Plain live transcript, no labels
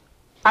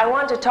I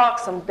want to talk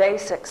some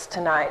basics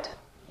tonight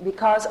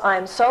because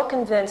I'm so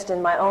convinced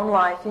in my own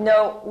life. You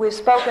know, we've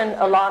spoken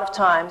a lot of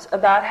times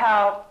about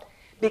how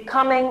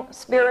becoming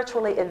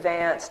spiritually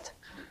advanced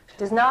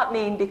does not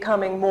mean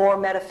becoming more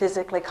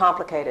metaphysically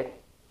complicated.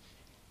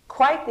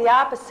 Quite the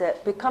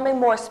opposite. Becoming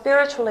more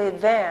spiritually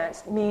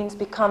advanced means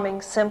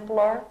becoming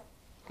simpler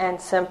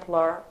and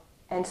simpler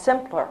and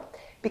simpler.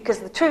 Because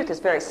the truth is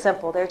very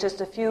simple. There are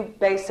just a few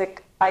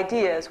basic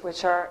ideas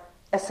which are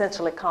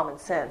essentially common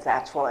sense,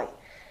 actually.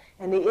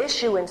 And the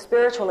issue in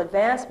spiritual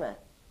advancement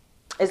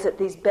is that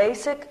these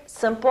basic,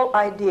 simple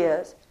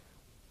ideas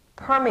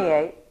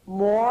permeate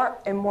more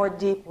and more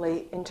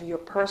deeply into your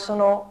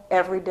personal,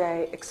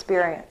 everyday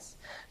experience,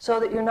 so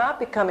that you're not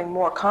becoming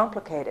more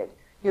complicated.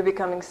 You're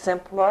becoming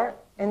simpler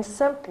and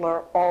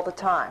simpler all the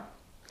time.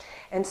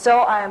 And so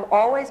I am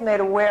always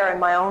made aware in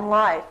my own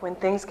life when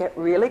things get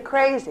really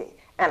crazy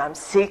and I'm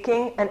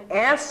seeking an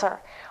answer.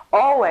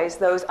 Always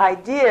those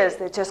ideas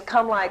that just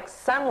come like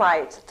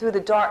sunlight through the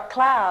dark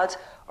clouds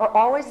are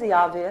always the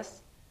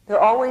obvious. They're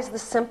always the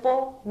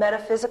simple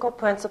metaphysical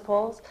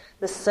principles,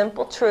 the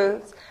simple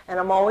truths, and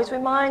I'm always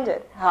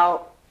reminded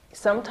how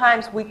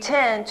sometimes we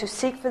tend to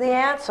seek for the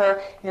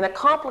answer in a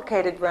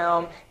complicated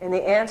realm, and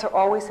the answer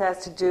always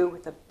has to do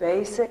with the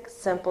basic,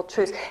 simple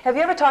truths. Have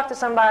you ever talked to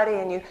somebody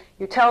and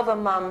you tell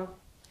them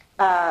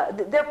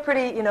they're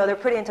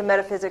pretty into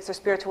metaphysics or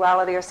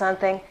spirituality or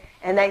something,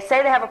 and they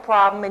say they have a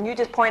problem, and you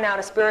just point out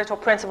a spiritual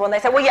principle, and they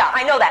say, well, yeah,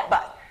 I know that,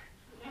 but,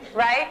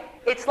 right?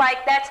 It's like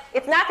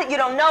it's not that you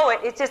don't know it,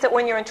 it's just that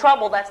when you're in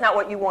trouble, that's not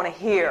what you want to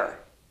hear.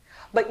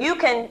 But you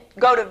can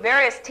go to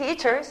various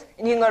teachers,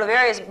 and you can go to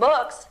various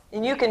books,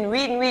 and you can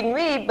read and read and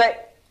read,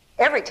 but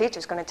every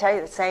teacher's going to tell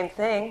you the same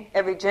thing.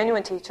 Every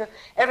genuine teacher,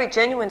 every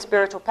genuine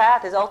spiritual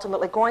path is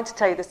ultimately going to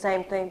tell you the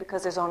same thing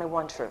because there's only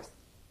one truth.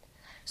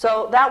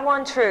 So that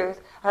one truth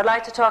I'd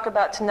like to talk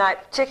about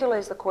tonight, particularly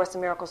as the Course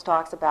in Miracles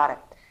talks about it,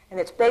 and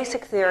its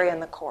basic theory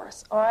in the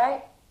Course, all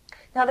right?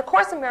 Now, the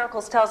Course in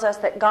Miracles tells us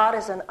that God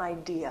is an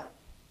idea.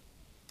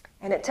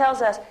 And it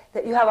tells us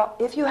that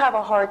if you have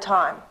a hard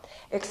time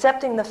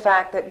accepting the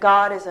fact that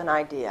God is an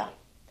idea,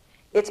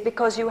 it's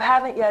because you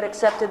haven't yet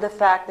accepted the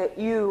fact that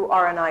you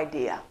are an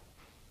idea.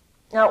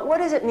 Now, what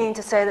does it mean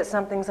to say that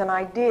something's an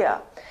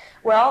idea?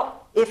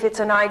 Well, if it's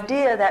an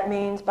idea, that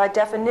means, by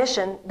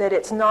definition, that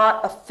it's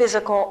not a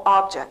physical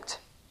object.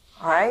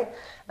 All right?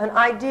 An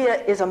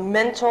idea is a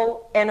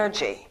mental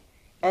energy.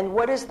 And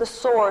what is the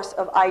source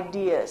of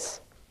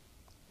ideas?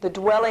 The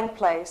dwelling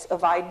place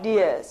of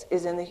ideas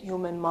is in the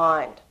human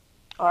mind.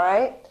 All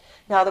right?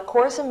 Now, the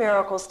Course in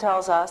Miracles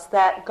tells us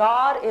that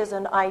God is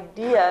an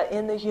idea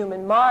in the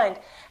human mind.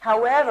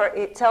 However,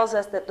 it tells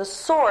us that the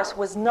source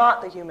was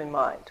not the human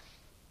mind.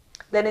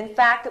 That, in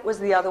fact, it was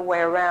the other way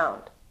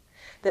around.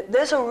 That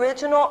this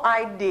original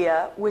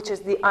idea, which is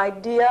the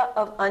idea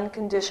of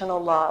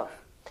unconditional love,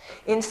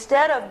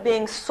 instead of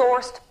being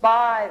sourced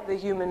by the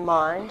human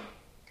mind,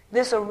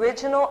 this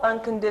original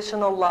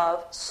unconditional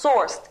love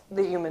sourced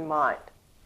the human mind.